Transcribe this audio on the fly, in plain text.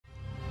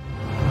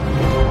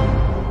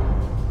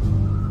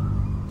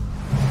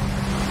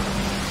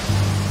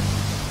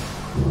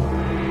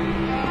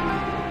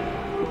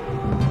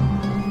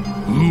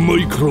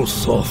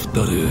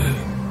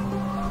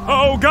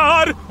Oh,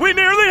 God! We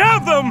nearly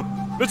have them!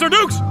 Mr.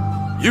 Dukes,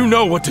 you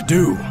know what to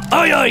do.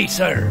 Aye, aye,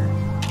 sir.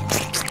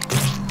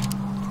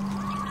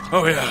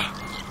 Oh, yeah.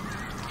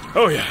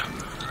 Oh, yeah.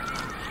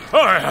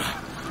 Oh, yeah.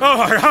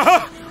 Oh,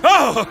 yeah.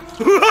 Oh!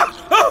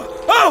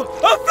 Oh!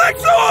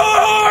 Fix the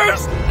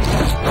horse!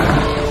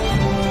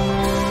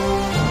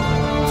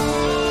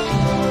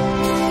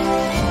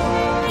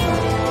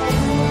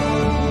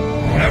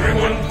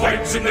 Everyone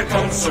fights in the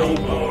console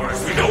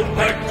wars. We don't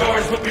like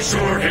ours, but we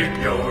sure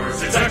hate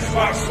yours. It's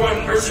Xbox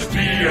One versus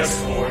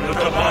PS4. Let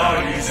the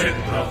bodies hit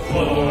the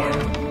floor.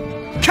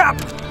 Cap!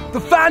 The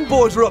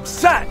fanboys are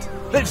upset!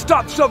 They've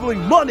stopped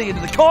shoveling money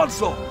into the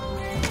console!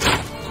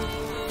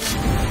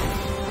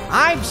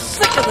 I'm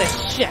sick of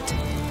this shit!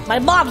 My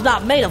mom's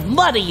not made of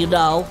money, you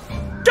know.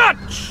 God,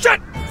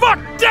 shit! Fuck,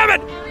 damn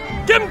it!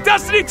 Give him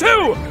Destiny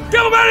 2!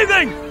 Give him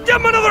anything! Give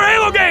him another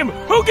Halo game!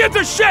 Who gives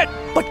a shit?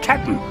 But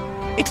Captain,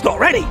 it's not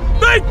ready!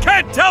 They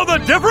can't tell the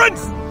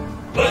difference!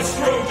 Let's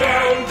throw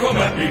down, come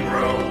at me,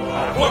 bro.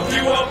 I'll fuck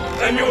you up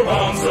and your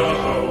mom's a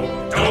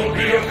hoe. Don't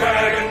be a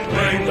fag and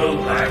blame the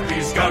lag.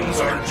 These guns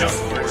are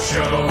just for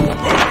show.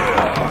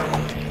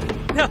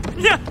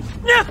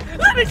 No!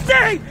 Let me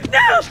stay!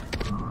 No!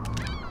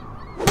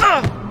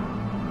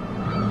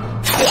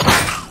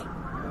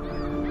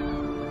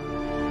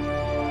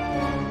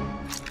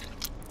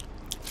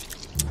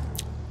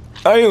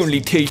 I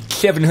only take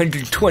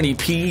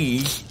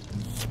 720p.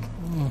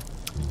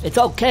 It's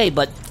okay,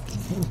 but...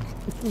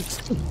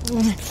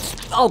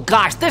 Oh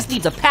gosh, this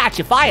needs a patch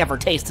if I ever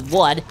tasted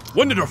one.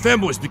 When did our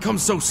fanboys become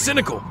so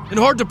cynical and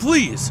hard to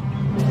please?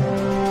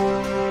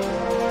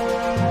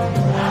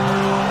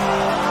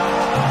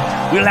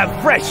 We'll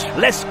have fresh,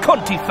 less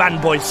cunty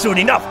fanboys soon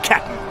enough,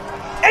 Captain.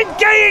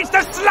 Engage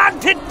the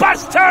slanted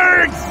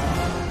bastards!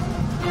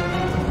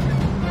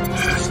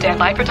 Stand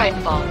by for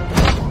Titanfall.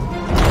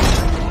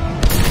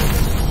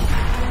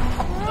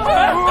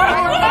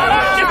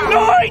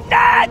 Deploy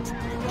that!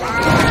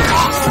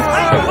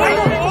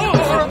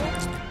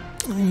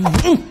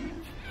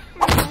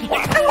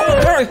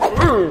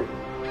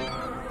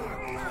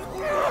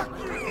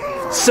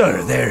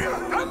 Sir, they're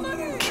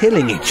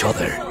killing each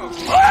other.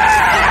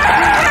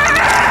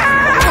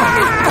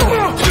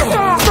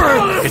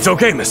 It's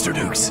okay, Mr.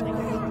 Dukes.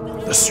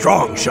 The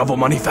strong shovel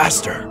money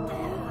faster.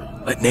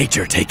 Let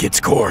nature take its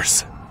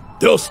course.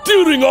 They're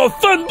stealing our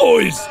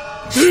fanboys!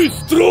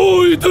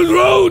 Destroy the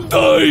round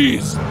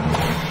eyes!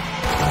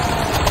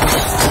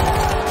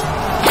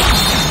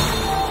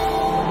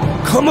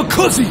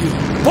 Kamikaze!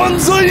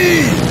 Banzai!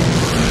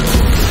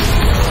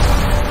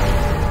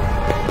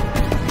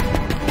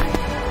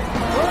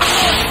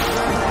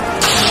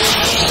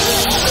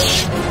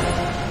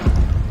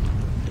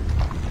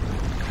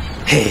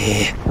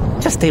 Hey,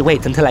 just stay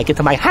wait until I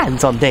get my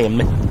hands on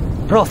them.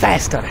 Roll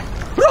faster!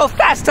 Roll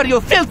faster,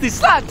 you filthy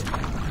slut!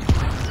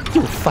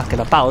 You fucking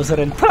a Bowser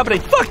and probably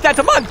fuck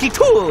that monkey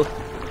too!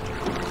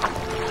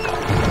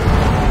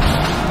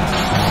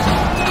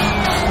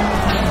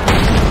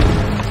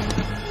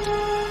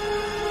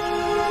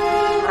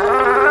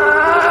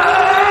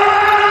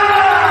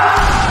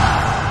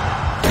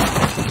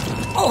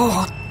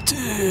 Oh,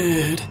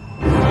 dude.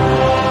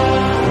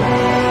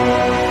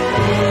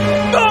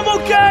 Normal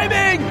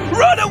gaming!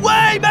 Run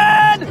away,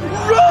 man!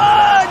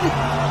 Run!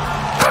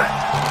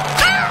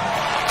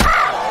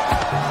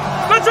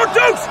 Mr.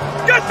 Dukes!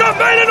 Get the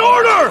men in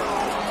order!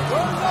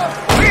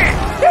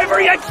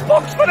 Every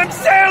Xbox for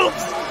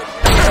themselves!